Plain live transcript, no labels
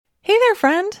Hey there,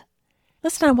 friend.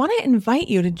 Listen, I want to invite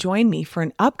you to join me for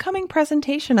an upcoming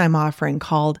presentation I'm offering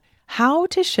called How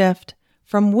to Shift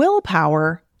from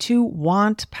Willpower to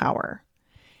Want Power.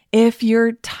 If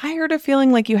you're tired of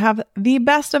feeling like you have the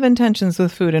best of intentions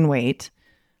with food and weight,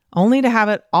 only to have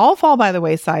it all fall by the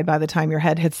wayside by the time your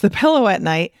head hits the pillow at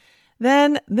night,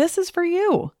 then this is for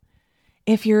you.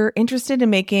 If you're interested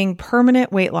in making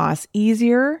permanent weight loss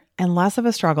easier and less of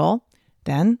a struggle,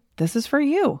 then this is for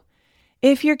you.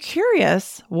 If you're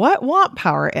curious what want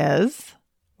power is,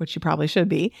 which you probably should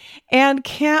be, and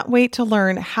can't wait to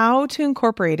learn how to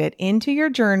incorporate it into your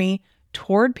journey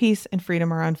toward peace and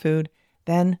freedom around food,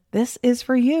 then this is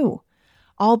for you.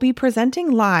 I'll be presenting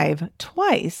live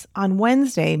twice on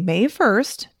Wednesday, May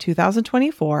 1st,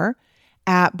 2024,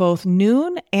 at both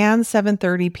noon and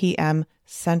 7:30 p.m.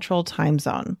 Central Time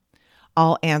Zone.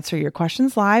 I'll answer your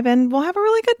questions live and we'll have a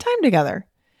really good time together.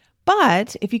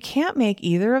 But if you can't make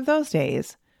either of those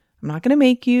days, I'm not going to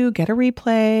make you get a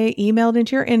replay emailed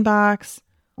into your inbox,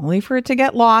 only for it to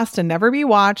get lost and never be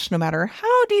watched, no matter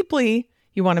how deeply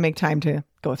you want to make time to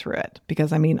go through it.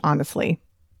 Because, honestly,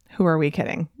 who are we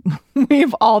kidding?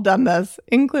 We've all done this,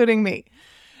 including me.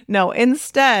 No,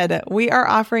 instead, we are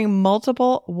offering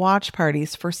multiple watch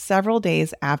parties for several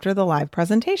days after the live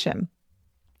presentation.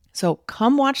 So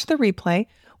come watch the replay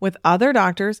with other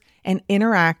doctors and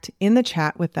interact in the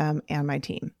chat with them and my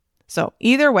team. So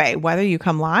either way, whether you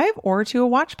come live or to a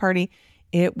watch party,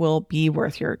 it will be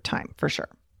worth your time for sure.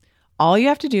 All you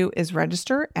have to do is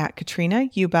register at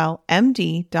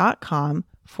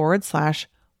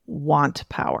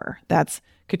katrinaubelmd.com/wantpower. That's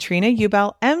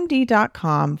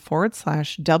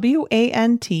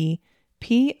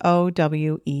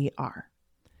katrinaubelmd.com/WANTPOWER.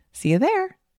 See you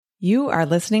there. You are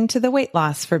listening to the Weight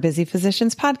Loss for Busy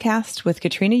Physicians podcast with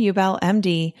Katrina Ubel,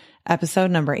 MD,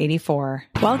 episode number 84.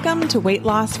 Welcome to Weight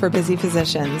Loss for Busy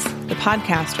Physicians, the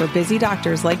podcast where busy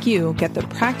doctors like you get the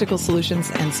practical solutions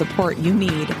and support you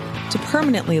need to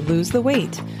permanently lose the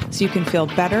weight so you can feel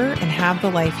better and have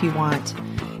the life you want.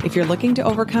 If you're looking to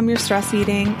overcome your stress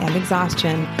eating and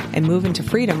exhaustion and move into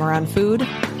freedom around food,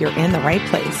 you're in the right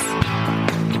place.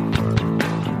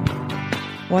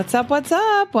 What's up? What's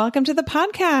up? Welcome to the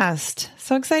podcast.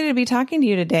 So excited to be talking to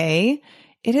you today.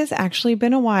 It has actually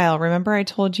been a while. Remember I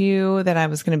told you that I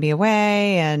was going to be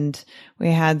away and we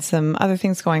had some other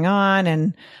things going on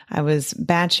and I was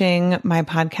batching my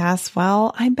podcast.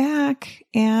 Well, I'm back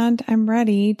and I'm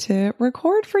ready to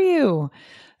record for you.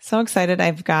 So excited.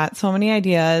 I've got so many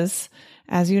ideas.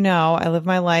 As you know, I live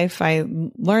my life. I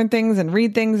learn things and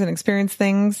read things and experience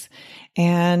things.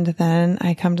 And then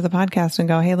I come to the podcast and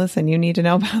go, hey, listen, you need to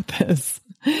know about this.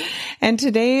 And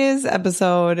today's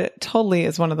episode totally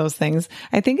is one of those things.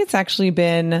 I think it's actually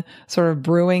been sort of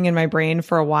brewing in my brain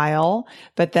for a while,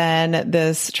 but then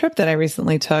this trip that I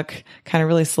recently took kind of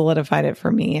really solidified it for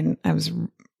me. And I was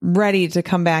ready to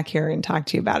come back here and talk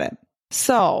to you about it.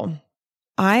 So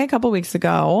a couple weeks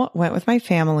ago, went with my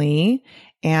family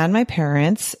and my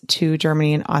parents to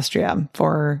Germany and Austria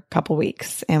for a couple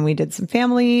weeks. And we did some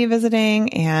family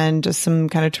visiting and just some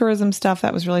kind of tourism stuff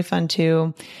that was really fun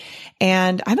too.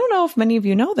 And I don't know if many of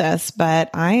you know this,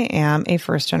 but I am a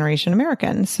first generation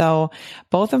American. So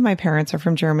both of my parents are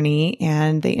from Germany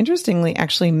and they interestingly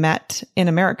actually met in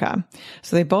America.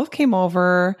 So they both came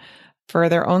over for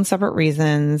their own separate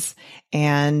reasons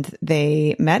and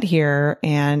they met here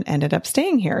and ended up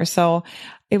staying here. So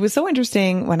it was so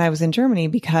interesting when I was in Germany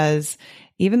because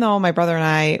even though my brother and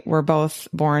I were both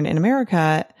born in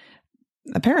America,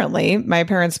 apparently my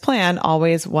parents' plan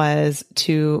always was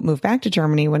to move back to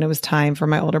Germany when it was time for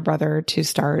my older brother to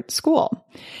start school.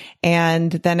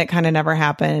 And then it kind of never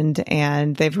happened.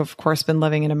 And they've of course been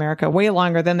living in America way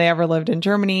longer than they ever lived in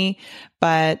Germany.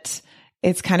 But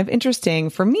it's kind of interesting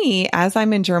for me as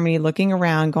I'm in Germany looking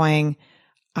around going,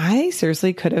 I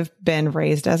seriously could have been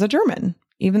raised as a German.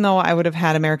 Even though I would have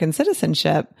had American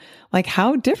citizenship, like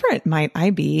how different might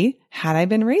I be had I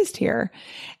been raised here?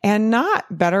 And not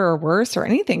better or worse or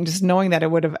anything, just knowing that it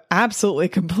would have absolutely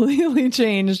completely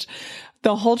changed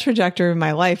the whole trajectory of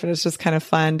my life. And it's just kind of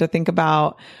fun to think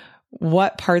about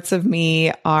what parts of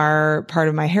me are part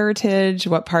of my heritage,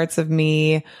 what parts of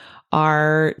me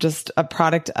are just a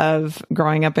product of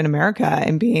growing up in America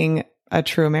and being a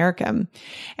true American.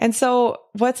 And so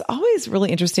what's always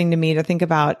really interesting to me to think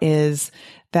about is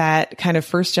that kind of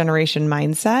first generation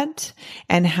mindset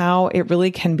and how it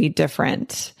really can be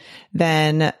different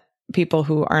than people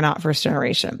who are not first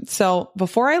generation. So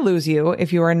before I lose you,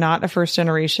 if you are not a first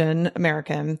generation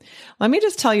American, let me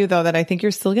just tell you though that I think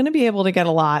you're still going to be able to get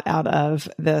a lot out of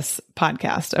this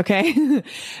podcast. Okay.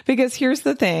 Because here's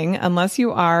the thing, unless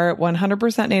you are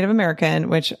 100% Native American,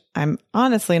 which I'm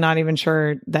honestly not even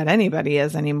sure that anybody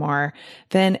is anymore,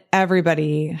 then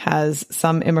everybody has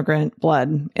some immigrant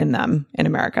blood in them in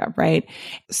America, right?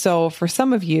 So for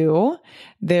some of you,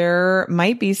 there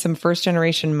might be some first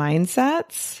generation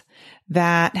mindsets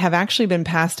that have actually been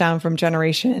passed down from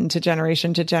generation to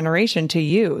generation to generation to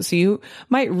you. So you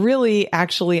might really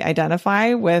actually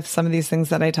identify with some of these things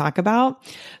that I talk about.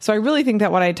 So I really think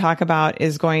that what I talk about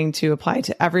is going to apply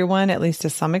to everyone, at least to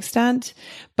some extent.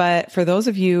 But for those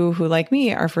of you who, like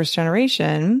me, are first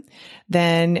generation,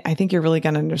 then I think you're really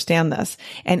going to understand this.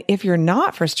 And if you're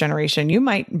not first generation, you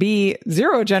might be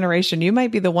zero generation. You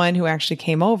might be the one who actually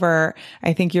came over.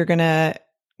 I think you're going to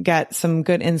get some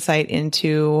good insight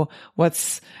into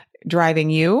what's driving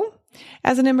you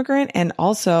as an immigrant. And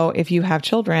also, if you have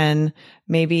children,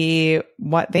 maybe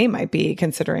what they might be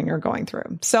considering or going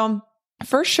through. So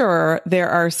for sure, there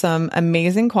are some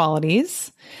amazing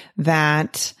qualities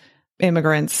that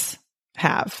immigrants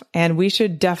have, and we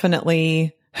should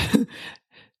definitely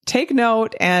take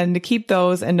note and keep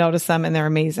those and notice them, and they're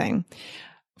amazing.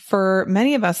 For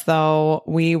many of us, though,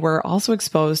 we were also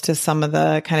exposed to some of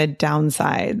the kind of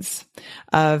downsides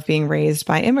of being raised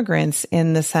by immigrants,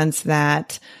 in the sense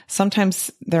that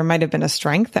sometimes there might have been a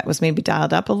strength that was maybe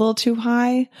dialed up a little too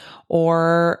high,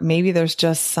 or maybe there's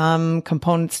just some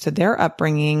components to their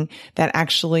upbringing that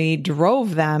actually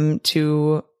drove them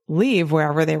to leave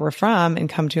wherever they were from and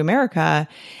come to America.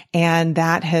 And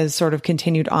that has sort of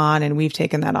continued on, and we've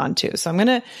taken that on too. So I'm going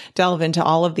to delve into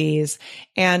all of these.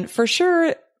 And for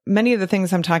sure, many of the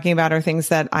things I'm talking about are things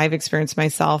that I've experienced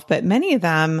myself, but many of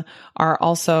them are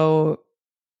also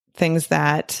things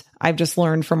that I've just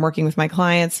learned from working with my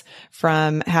clients,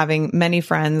 from having many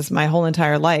friends my whole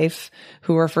entire life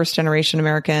who are first generation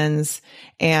Americans,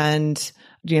 and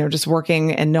just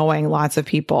working and knowing lots of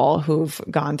people who've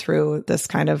gone through this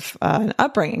kind of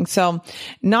upbringing. So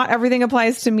not everything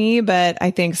applies to me, but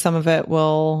I think some of it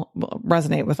will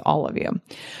resonate with all of you.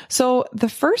 So the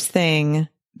first thing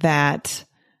that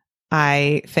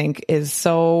I think is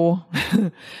so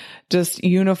just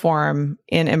uniform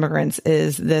in immigrants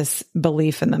is this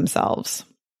belief in themselves.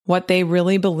 What they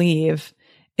really believe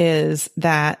is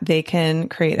that they can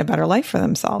create a better life for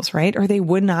themselves, right? Or they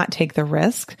would not take the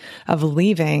risk of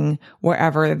leaving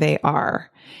wherever they are.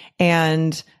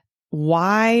 And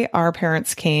why our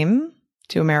parents came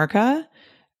to America,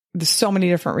 there's so many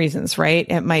different reasons, right?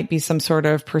 It might be some sort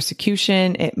of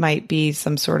persecution. It might be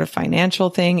some sort of financial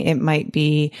thing. It might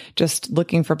be just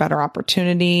looking for better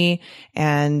opportunity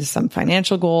and some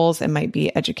financial goals. It might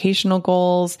be educational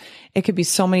goals. It could be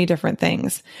so many different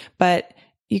things, but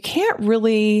you can't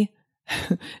really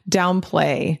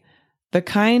downplay the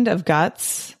kind of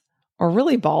guts or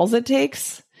really balls it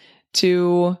takes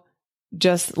to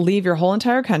just leave your whole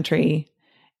entire country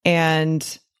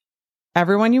and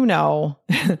everyone you know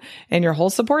and your whole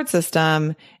support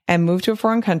system and move to a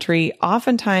foreign country,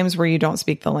 oftentimes where you don't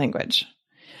speak the language.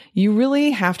 You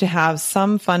really have to have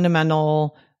some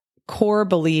fundamental core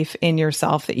belief in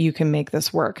yourself that you can make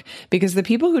this work, because the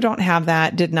people who don't have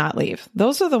that did not leave.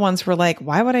 Those are the ones who are like,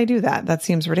 why would I do that? That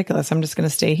seems ridiculous. I'm just going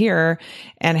to stay here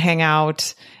and hang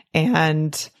out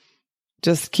and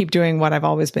just keep doing what I've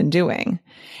always been doing.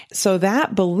 So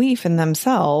that belief in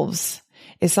themselves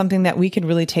is something that we can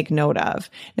really take note of.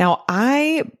 Now,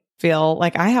 I feel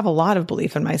like I have a lot of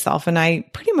belief in myself, and I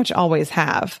pretty much always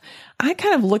have. I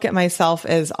kind of look at myself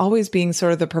as always being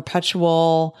sort of the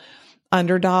perpetual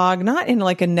underdog, not in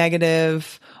like a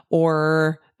negative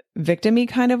or victim-y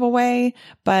kind of a way,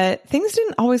 but things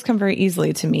didn't always come very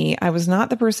easily to me. I was not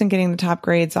the person getting the top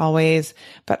grades always,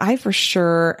 but I for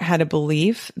sure had a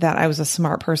belief that I was a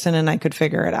smart person and I could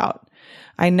figure it out.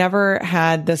 I never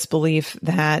had this belief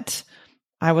that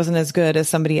I wasn't as good as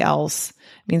somebody else.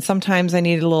 I mean, sometimes I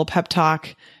needed a little pep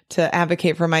talk to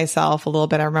advocate for myself a little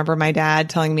bit. I remember my dad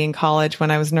telling me in college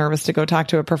when I was nervous to go talk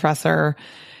to a professor,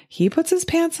 he puts his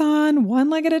pants on one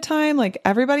leg at a time, like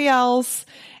everybody else.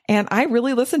 And I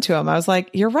really listened to him. I was like,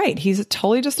 you're right. He's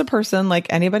totally just a person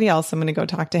like anybody else. I'm going to go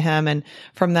talk to him. And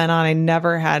from then on, I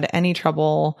never had any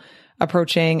trouble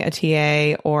approaching a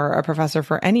TA or a professor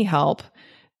for any help.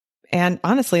 And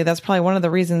honestly, that's probably one of the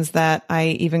reasons that I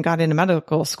even got into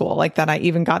medical school, like that I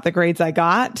even got the grades I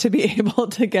got to be able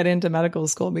to get into medical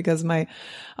school, because my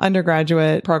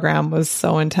undergraduate program was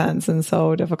so intense and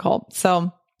so difficult.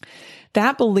 So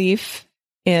that belief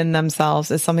in themselves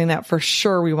is something that for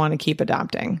sure we want to keep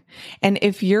adopting. And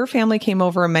if your family came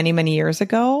over many, many years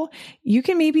ago, you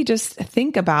can maybe just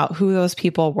think about who those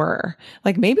people were.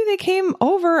 Like maybe they came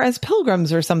over as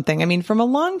pilgrims or something. I mean, from a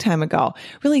long time ago.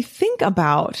 Really think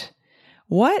about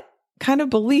what kind of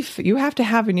belief you have to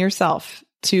have in yourself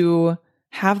to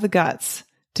have the guts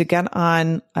to get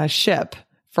on a ship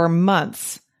for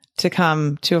months to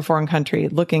come to a foreign country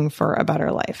looking for a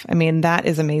better life. I mean, that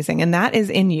is amazing. And that is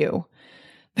in you.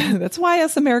 That's why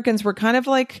us Americans, we're kind of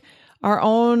like our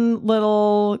own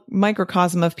little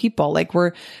microcosm of people. Like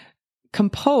we're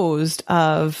composed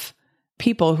of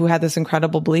people who had this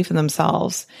incredible belief in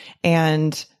themselves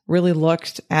and really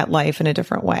looked at life in a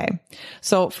different way.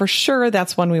 So for sure,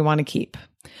 that's one we want to keep.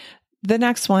 The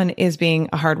next one is being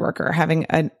a hard worker, having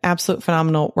an absolute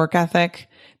phenomenal work ethic,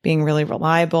 being really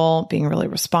reliable, being really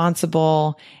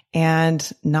responsible, and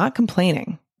not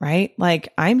complaining, right?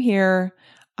 Like I'm here.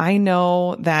 I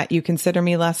know that you consider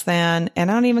me less than,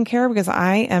 and I don't even care because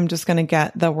I am just going to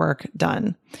get the work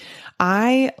done.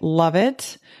 I love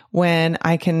it when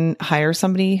I can hire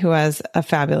somebody who has a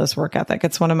fabulous work ethic.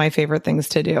 It's one of my favorite things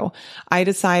to do. I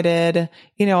decided,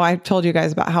 I told you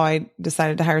guys about how I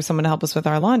decided to hire someone to help us with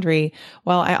our laundry.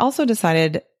 Well, I also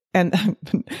decided, and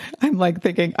I'm like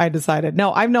thinking I decided,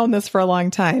 no, I've known this for a long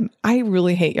time. I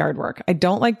really hate yard work. I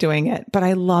don't like doing it, but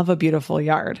I love a beautiful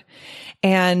yard.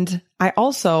 And I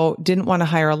also didn't want to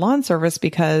hire a lawn service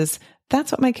because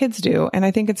that's what my kids do. And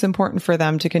I think it's important for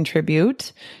them to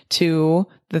contribute to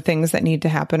the things that need to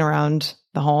happen around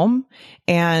the home.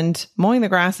 And mowing the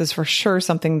grass is for sure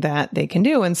something that they can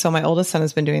do. And so my oldest son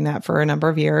has been doing that for a number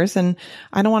of years, and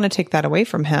I don't want to take that away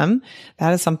from him.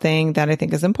 That is something that I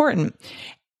think is important.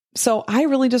 So I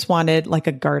really just wanted like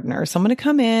a gardener, someone to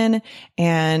come in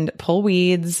and pull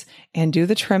weeds and do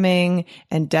the trimming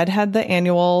and deadhead the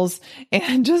annuals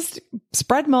and just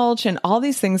spread mulch and all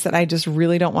these things that I just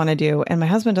really don't want to do. And my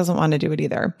husband doesn't want to do it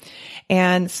either.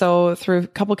 And so through a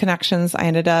couple connections, I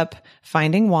ended up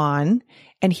finding Juan,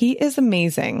 and he is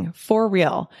amazing for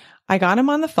real. I got him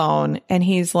on the phone and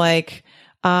he's like,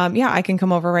 yeah, I can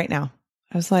come over right now.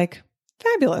 I was like,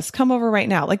 fabulous. Come over right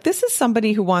now. Like this is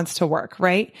somebody who wants to work,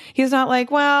 right? He's not like,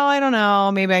 well, I don't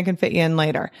know. Maybe I can fit you in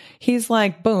later. He's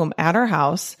like, boom, at our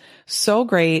house. So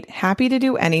great. Happy to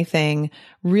do anything.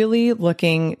 Really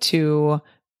looking to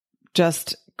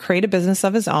just create a business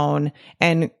of his own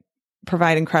and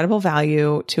provide incredible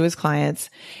value to his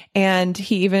clients. And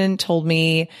he even told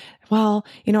me, well,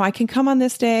 I can come on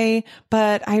this day,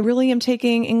 but I really am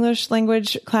taking English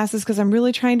language classes because I'm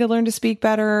really trying to learn to speak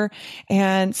better.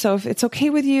 And so if it's okay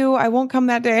with you, I won't come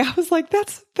that day. I was like,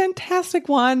 that's fantastic,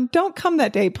 Juan. Don't come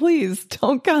that day. Please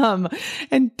don't come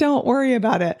and don't worry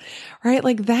about it. Right?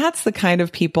 Like that's the kind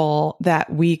of people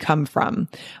that we come from.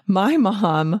 My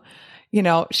mom,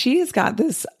 she's got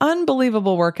this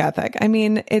unbelievable work ethic. I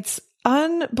mean, it's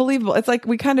unbelievable. It's like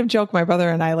we kind of joke, my brother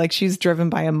and I, like she's driven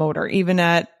by a motor, even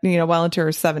at, well into her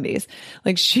 70s.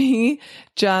 Like she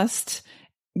just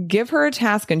give her a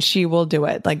task and she will do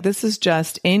it. Like this is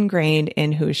just ingrained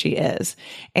in who she is.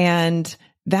 And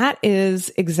that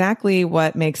is exactly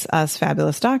what makes us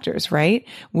fabulous doctors, right?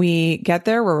 We get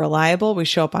there, we're reliable, we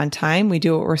show up on time, we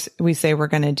do what we say we're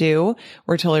going to do,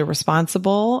 we're totally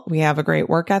responsible, we have a great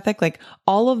work ethic. Like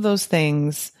all of those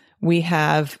things we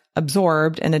have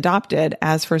absorbed and adopted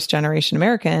as first generation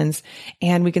Americans.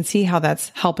 And we can see how that's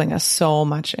helping us so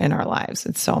much in our lives.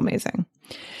 It's so amazing.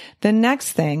 The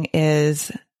next thing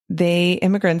is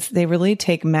immigrants, they really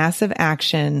take massive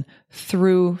action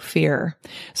through fear.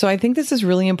 So I think this is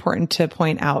really important to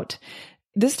point out.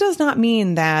 This does not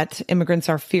mean that immigrants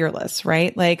are fearless,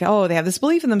 right? Like, oh, they have this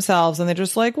belief in themselves and they're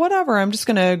just like, whatever, I'm just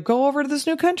going to go over to this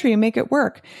new country and make it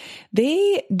work.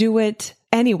 They do it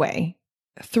anyway.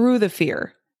 Through the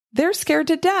fear. They're scared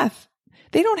to death.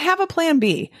 They don't have a plan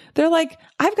B. They're like,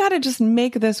 I've got to just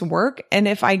make this work. And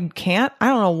if I can't, I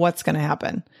don't know what's going to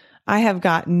happen. I have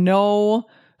got no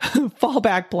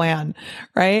fallback plan,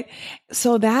 right?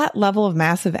 So that level of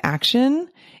massive action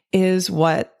is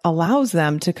what allows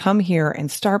them to come here and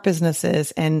start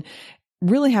businesses and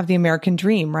really have the American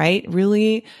dream, right?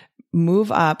 Really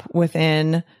move up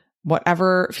within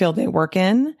whatever field they work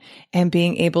in and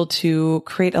being able to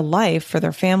create a life for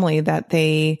their family that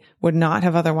they would not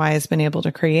have otherwise been able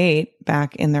to create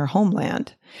back in their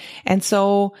homeland. And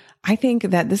so I think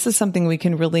that this is something we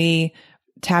can really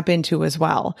tap into as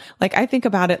well. Like I think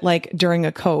about it like during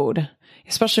a code,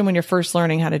 especially when you're first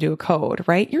learning how to do a code,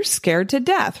 right? You're scared to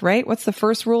death, right? What's the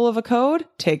first rule of a code?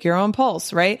 Take your own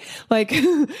pulse, right? Like,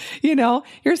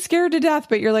 you're scared to death,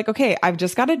 but you're like, okay, I've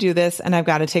just got to do this and I've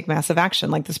got to take massive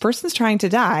action. Like this person's trying to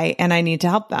die and I need to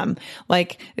help them.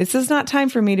 Like this is not time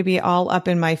for me to be all up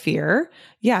in my fear.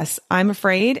 Yes, I'm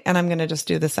afraid and I'm going to just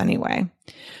do this anyway.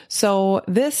 So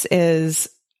this is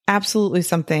absolutely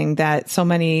something that so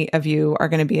many of you are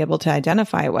going to be able to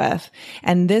identify with.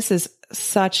 And this is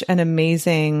such an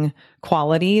amazing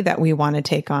quality that we want to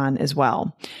take on as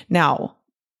well. Now,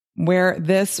 where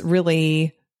this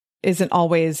really isn't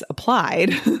always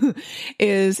applied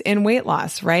is in weight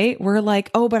loss, right? We're like,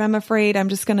 oh, but I'm afraid I'm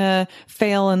just going to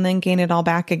fail and then gain it all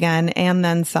back again and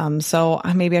then some. So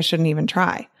maybe I shouldn't even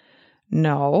try.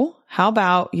 No. How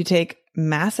about you take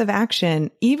massive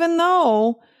action, even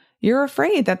though you're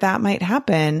afraid that that might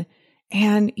happen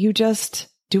and you just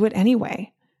do it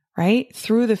anyway, right?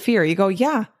 Through the fear, you go,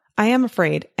 yeah, I am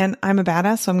afraid and I'm a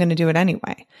badass, so I'm going to do it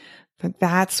anyway. But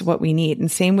that's what we need.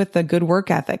 And same with the good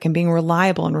work ethic and being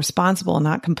reliable and responsible and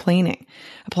not complaining.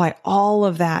 Apply all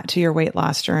of that to your weight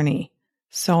loss journey.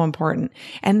 So important.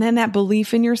 And then that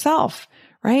belief in yourself,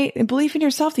 right? And belief in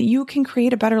yourself that you can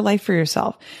create a better life for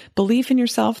yourself. Belief in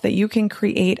yourself that you can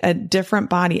create a different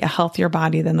body, a healthier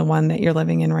body than the one that you're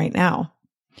living in right now.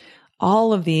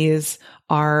 All of these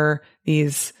are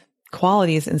these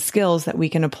qualities and skills that we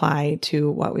can apply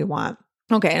to what we want.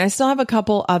 Okay. And I still have a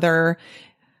couple other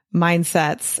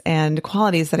mindsets and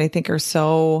qualities that I think are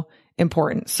so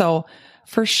important. So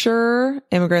for sure,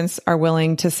 immigrants are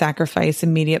willing to sacrifice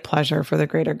immediate pleasure for the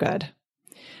greater good.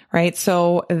 Right.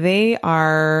 So they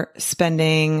are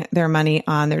spending their money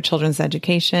on their children's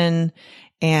education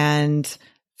and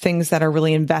things that are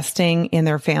really investing in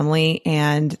their family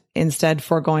and instead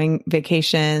foregoing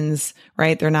vacations,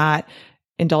 right? They're not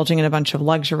indulging in a bunch of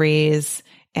luxuries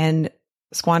and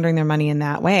squandering their money in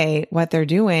that way. What they're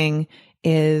doing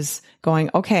is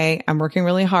going, okay, I'm working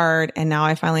really hard and now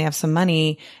I finally have some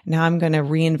money. Now I'm going to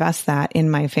reinvest that in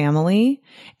my family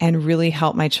and really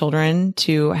help my children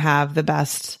to have the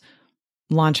best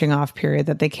launching off period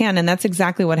that they can. And that's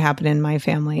exactly what happened in my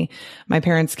family. My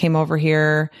parents came over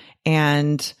here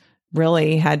and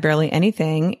really had barely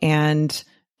anything and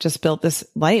just built this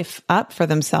life up for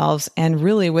themselves. And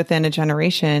really within a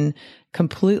generation,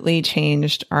 completely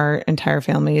changed our entire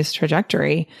family's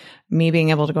trajectory. Me being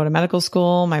able to go to medical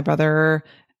school, my brother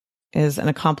is an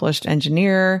accomplished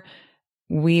engineer.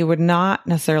 We would not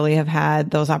necessarily have had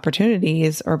those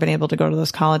opportunities or been able to go to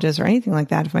those colleges or anything like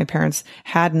that if my parents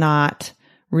had not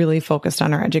really focused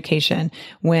on our education.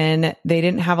 When they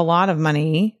didn't have a lot of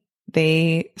money,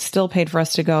 they still paid for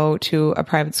us to go to a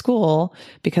private school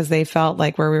because they felt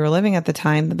like where we were living at the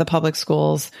time, that the public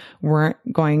schools weren't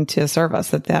going to serve us,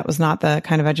 that was not the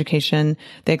kind of education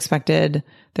they expected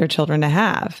their children to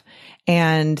have.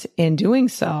 And in doing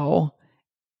so,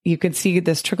 you could see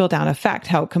this trickle down effect,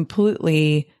 how it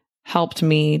completely helped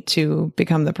me to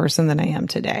become the person that I am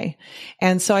today.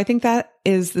 And so I think that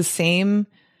is the same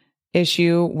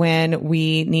issue when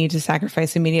we need to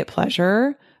sacrifice immediate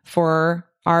pleasure for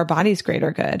our body's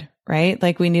greater good, right?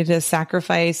 Like we need to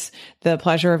sacrifice the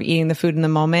pleasure of eating the food in the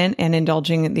moment and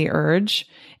indulging in the urge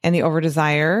and the over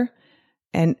desire,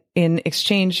 and in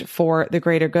exchange for the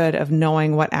greater good of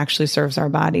knowing what actually serves our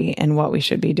body and what we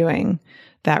should be doing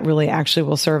that really actually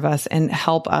will serve us and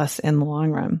help us in the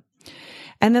long run.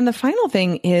 And then the final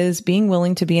thing is being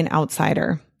willing to be an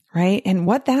outsider, right? And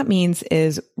what that means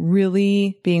is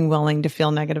really being willing to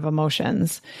feel negative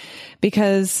emotions,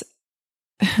 because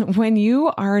when you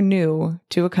are new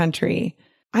to a country,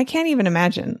 I can't even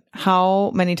imagine how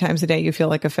many times a day you feel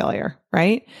like a failure,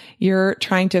 right? You're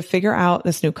trying to figure out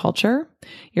this new culture.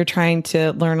 You're trying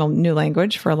to learn a new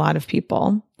language for a lot of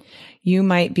people. You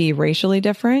might be racially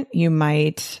different. You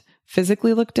might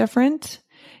physically look different.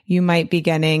 You might be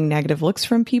getting negative looks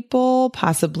from people,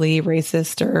 possibly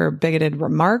racist or bigoted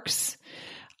remarks.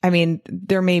 I mean,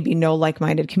 there may be no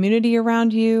like-minded community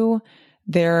around you.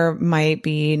 There might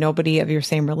be nobody of your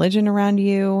same religion around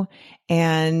you.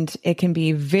 And it can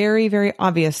be very, very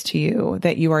obvious to you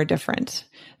that you are different,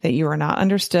 that you are not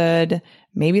understood,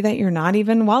 maybe that you're not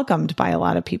even welcomed by a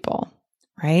lot of people,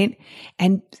 right?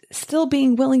 And still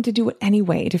being willing to do it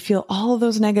anyway, to feel all of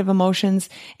those negative emotions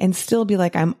and still be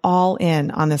like, I'm all in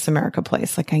on this America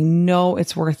place. Like, I know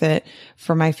it's worth it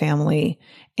for my family.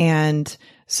 And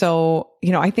so,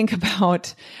 I think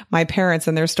about my parents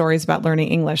and their stories about learning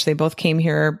English. They both came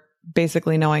here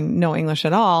basically knowing no English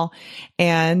at all.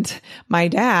 And my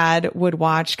dad would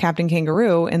watch Captain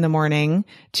Kangaroo in the morning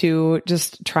to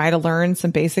just try to learn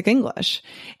some basic English.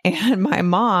 And my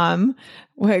mom,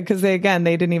 because they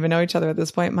didn't even know each other at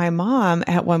this point. My mom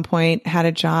at one point had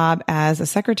a job as a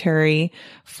secretary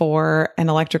for an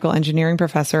electrical engineering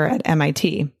professor at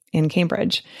MIT in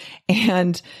Cambridge.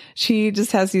 And she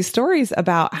just has these stories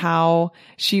about how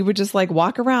she would just like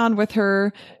walk around with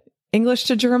her English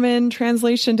to German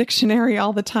translation dictionary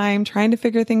all the time, trying to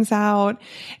figure things out.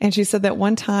 And she said that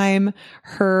one time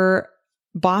her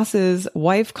boss's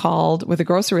wife called with a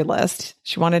grocery list.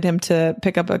 She wanted him to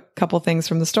pick up a couple things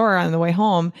from the store on the way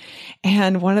home.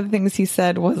 And one of the things he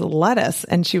said was lettuce.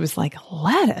 And she was like,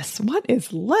 lettuce? What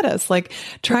is lettuce? Like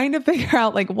trying to figure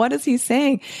out like, what is he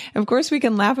saying? And of course we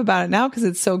can laugh about it now because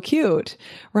it's so cute,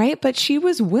 right? But she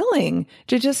was willing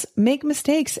to just make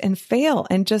mistakes and fail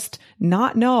and just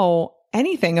not know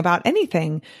anything about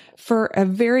anything for a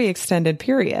very extended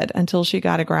period until she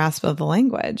got a grasp of the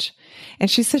language. And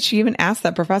she said she even asked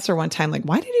that professor one time, like,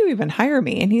 why did you even hire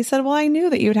me? And he said, well, I knew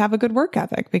that you'd have a good work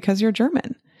ethic because you're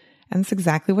German. And that's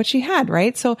exactly what she had,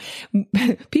 right? So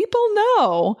people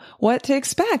know what to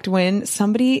expect when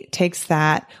somebody takes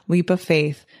that leap of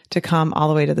faith to come all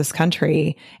the way to this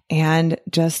country and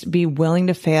just be willing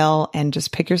to fail and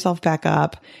just pick yourself back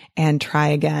up and try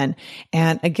again.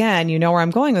 And again, you know where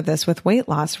I'm going with this with weight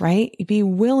loss, right? Be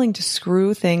willing to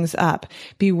screw things up.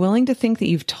 Be willing to think that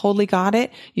you've totally got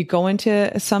it. You go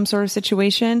into some sort of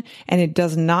situation and it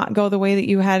does not go the way that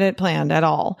you had it planned at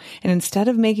all. And instead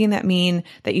of making that mean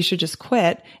that you should just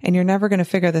quit and you're never going to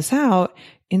figure this out,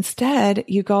 instead,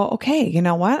 you go, okay, you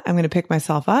know what? I'm going to pick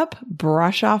myself up,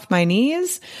 brush off my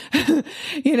knees.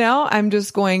 I'm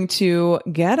just going to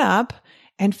get up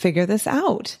and figure this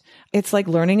out. It's like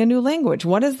learning a new language.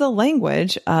 What is the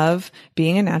language of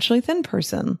being a naturally thin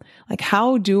person? Like,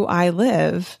 how do I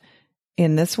live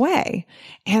in this way?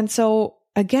 And so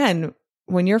again,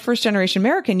 when you're first generation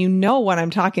American, you know what I'm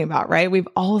talking about, right? We've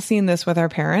all seen this with our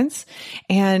parents.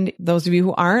 And those of you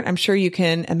who aren't, I'm sure you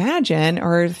can imagine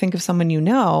or think of someone you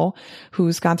know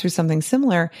who's gone through something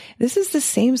similar. This is the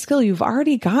same skill. You've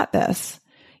already got this.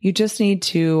 You just need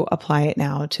to apply it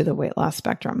now to the weight loss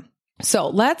spectrum. So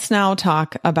let's now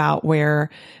talk about where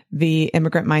the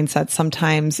immigrant mindsets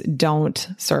sometimes don't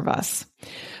serve us.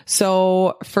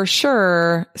 So for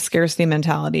sure, scarcity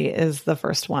mentality is the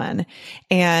first one.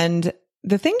 And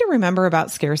the thing to remember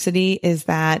about scarcity is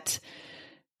that,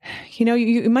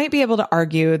 you might be able to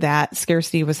argue that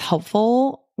scarcity was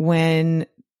helpful when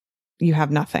you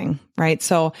have nothing, right?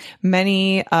 So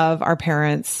many of our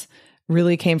parents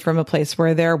really came from a place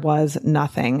where there was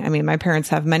nothing. I mean, my parents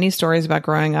have many stories about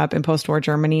growing up in post-war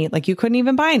Germany. Like you couldn't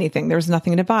even buy anything. There was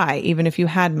nothing to buy, even if you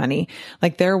had money.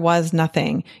 Like there was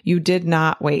nothing. You did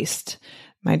not waste.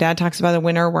 My dad talks about a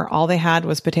winter where all they had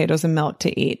was potatoes and milk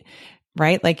to eat,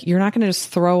 right? Like you're not going to just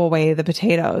throw away the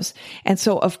potatoes. And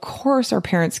so of course our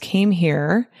parents came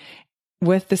here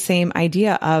with the same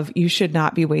idea of you should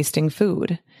not be wasting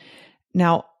food.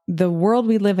 Now, the world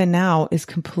we live in now is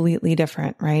completely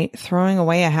different, right? Throwing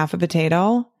away a half a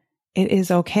potato, it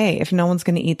is okay if no one's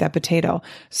going to eat that potato.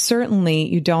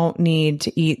 Certainly, you don't need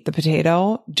to eat the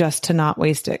potato just to not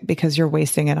waste it because you're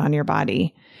wasting it on your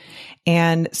body.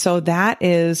 And so that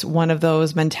is one of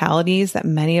those mentalities that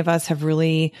many of us have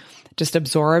really just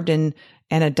absorbed and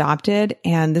adopted.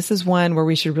 And this is one where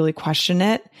we should really question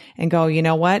it and go, you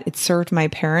know what? It served my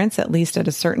parents at least at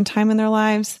a certain time in their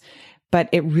lives, but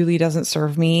it really doesn't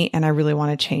serve me. And I really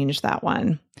want to change that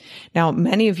one. Now,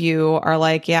 many of you are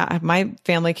like, yeah, my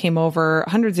family came over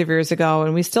hundreds of years ago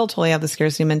and we still totally have the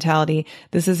scarcity mentality.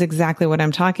 This is exactly what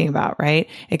I'm talking about, right?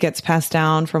 It gets passed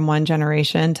down from one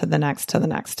generation to the next, to the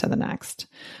next, to the next.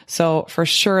 So for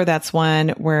sure, that's one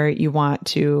where you want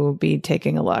to be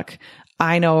taking a look.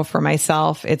 I know for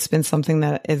myself, it's been something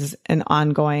that is an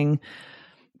ongoing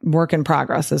work in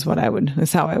progress is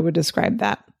how I would describe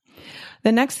that.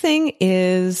 The next thing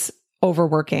is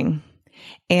overworking.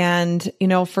 And,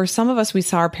 for some of us, we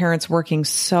saw our parents working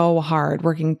so hard,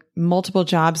 working multiple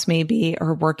jobs maybe,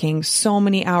 or working so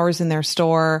many hours in their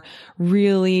store,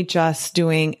 really just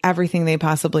doing everything they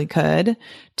possibly could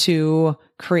to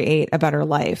create a better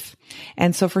life.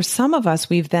 And so for some of us,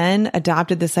 we've then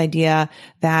adopted this idea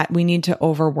that we need to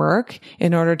overwork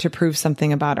in order to prove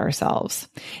something about ourselves.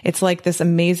 It's like this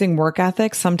amazing work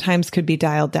ethic sometimes could be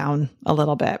dialed down a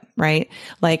little bit, right?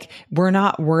 Like we're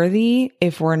not worthy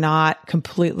if we're not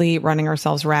completely running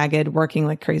ourselves ragged, working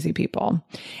like crazy people.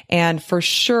 And for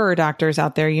sure, sure doctors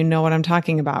out there, you know what I'm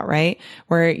talking about, right?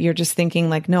 Where you're just thinking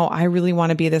like, no, I really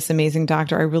want to be this amazing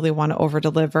doctor. I really want to over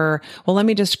deliver. Well, let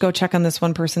me just go check on this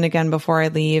one person again before I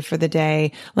leave for the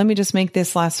day. Let me just make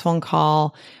this last phone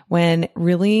call, when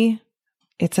really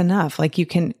it's enough. Like you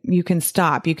can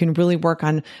stop. You can really work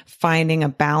on finding a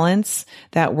balance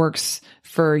that works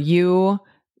for you,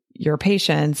 your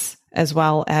patients, as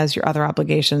well as your other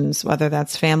obligations, whether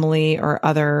that's family or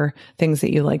other things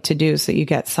that you like to do, so you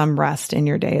get some rest in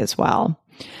your day as well.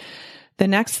 The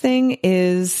next thing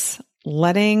is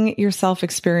letting yourself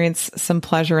experience some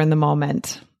pleasure in the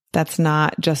moment. That's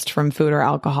not just from food or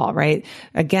alcohol, right?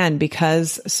 Again,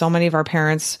 because so many of our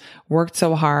parents worked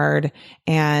so hard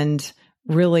and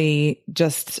really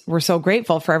just we're so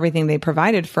grateful for everything they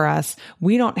provided for us.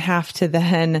 We don't have to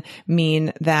then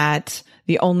mean that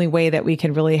the only way that we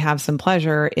can really have some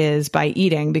pleasure is by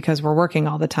eating because we're working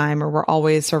all the time, or we're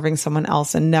always serving someone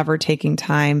else and never taking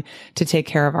time to take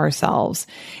care of ourselves.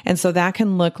 And so that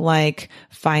can look like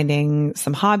finding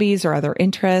some hobbies or other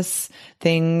interests,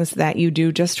 things that you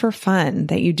do just for fun,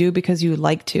 that you do because you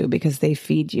like to, because they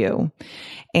feed you.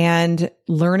 And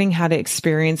learning how to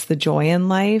experience the joy in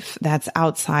life that's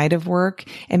outside of work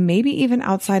and maybe even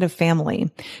outside of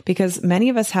family. Because many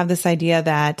of us have this idea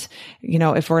that,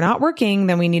 if we're not working,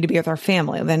 then we need to be with our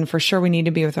family. Then for sure we need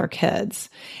to be with our kids.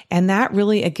 And that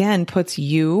really, again, puts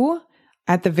you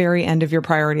at the very end of your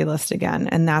priority list again.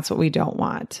 And that's what we don't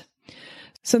want.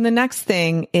 So the next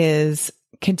thing is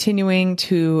continuing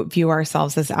to view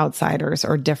ourselves as outsiders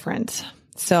or different.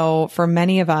 So for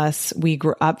many of us, we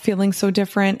grew up feeling so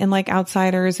different and like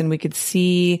outsiders, and we could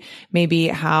see maybe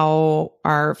how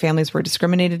our families were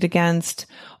discriminated against,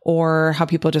 or how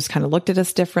people just kind of looked at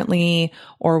us differently,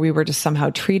 or we were just somehow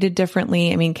treated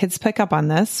differently. I mean, kids pick up on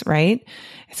this, right?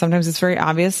 Sometimes it's very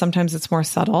obvious. Sometimes it's more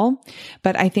subtle,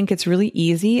 but I think it's really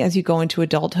easy as you go into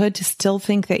adulthood to still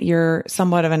think that you're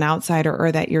somewhat of an outsider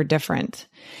or that you're different.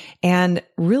 And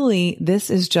really, this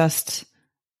is just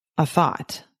a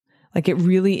thought. Like it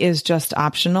really is just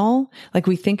optional. Like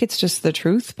we think it's just the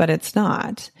truth, but it's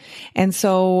not. And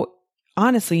so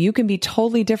honestly, you can be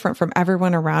totally different from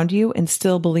everyone around you and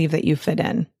still believe that you fit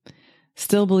in,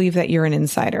 still believe that you're an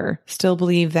insider, still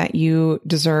believe that you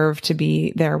deserve to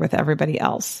be there with everybody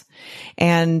else.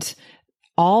 And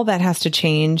all that has to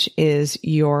change is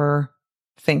your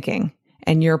thinking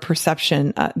and your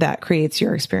perception that creates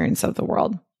your experience of the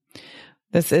world.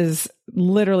 This is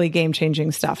literally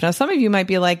game-changing stuff. Now, some of you might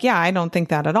be like, yeah, I don't think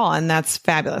that at all. And that's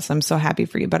fabulous. I'm so happy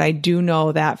for you. But I do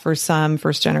know that for some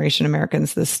first-generation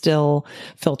Americans, this still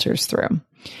filters through.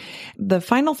 The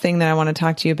final thing that I want to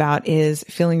talk to you about is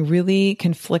feeling really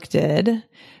conflicted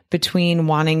between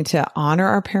wanting to honor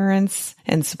our parents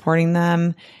and supporting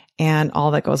them and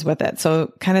all that goes with it.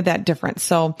 So kind of that difference.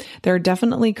 So there are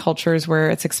definitely cultures where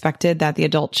it's expected that the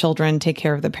adult children take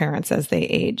care of the parents as they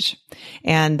age.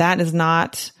 And that is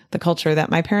not the culture that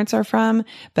my parents are from,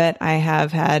 but I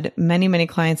have had many, many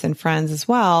clients and friends as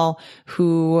well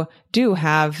who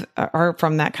are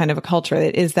from that kind of a culture.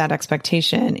 It is that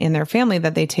expectation in their family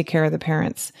that they take care of the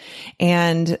parents,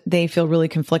 and they feel really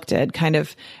conflicted, kind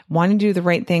of wanting to do the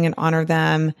right thing and honor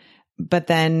them, but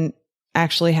then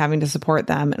actually having to support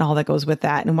them and all that goes with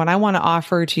that. And what I want to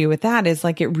offer to you with that is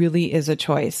like, it really is a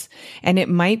choice, and it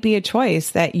might be a choice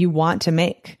that you want to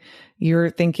make. You're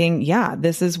thinking, yeah,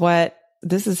 this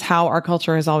is how our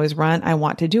culture has always run. I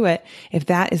want to do it. If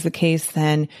that is the case,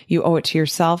 then you owe it to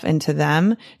yourself and to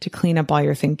them to clean up all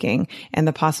your thinking and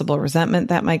the possible resentment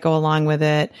that might go along with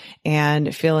it,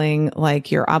 and feeling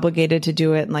like you're obligated to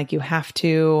do it and like you have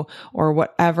to, or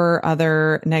whatever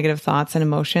other negative thoughts and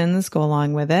emotions go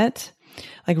along with it.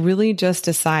 Like really just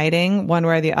deciding one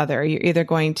way or the other. You're either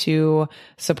going to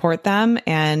support them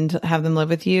and have them live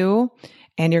with you,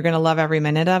 and you're going to love every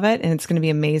minute of it, and it's going to be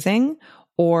amazing,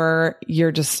 or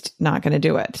you're just not going to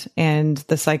do it. And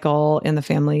the cycle in the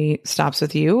family stops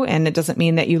with you. And it doesn't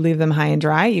mean that you leave them high and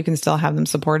dry. You can still have them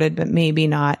supported, but maybe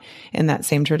not in that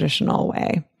same traditional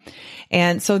way.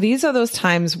 And so these are those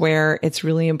times where it's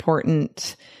really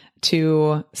important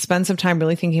to spend some time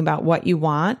really thinking about what you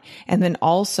want, and then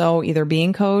also either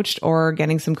being coached or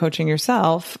getting some coaching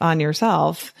yourself that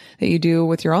you do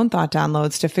with your own thought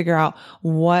downloads to figure out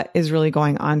what is really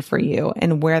going on for you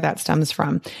and where that stems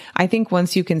from. I think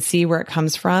once you can see where it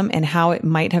comes from and how it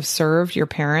might have served your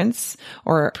parents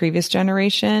or a previous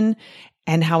generation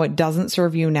and how it doesn't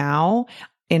serve you now,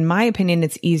 in my opinion,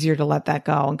 it's easier to let that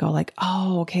go and go like,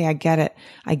 oh, okay, I get it.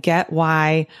 I get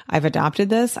why I've adopted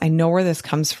this. I know where this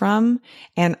comes from.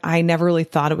 And I never really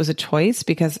thought it was a choice,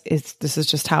 because this is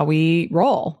just how we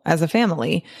roll as a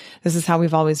family. This is how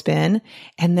we've always been.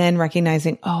 And then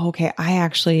recognizing, oh, okay, I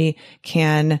actually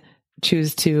can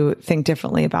choose to think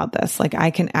differently about this. Like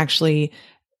I can actually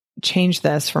change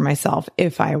this for myself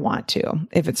if I want to,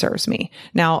 if it serves me.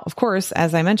 Now, of course,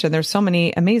 as I mentioned, there's so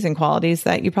many amazing qualities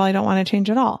that you probably don't want to change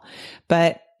at all,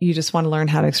 but you just want to learn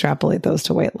how to extrapolate those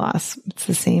to weight loss. It's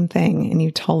the same thing, and you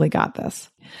totally got this.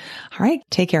 All right.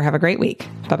 Take care. Have a great week.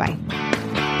 Bye-bye.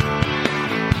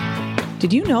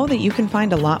 Did you know that you can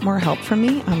find a lot more help from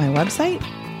me on my website?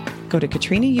 Go to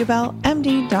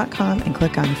KatrinaUbelMD.com and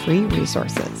click on free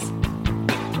resources.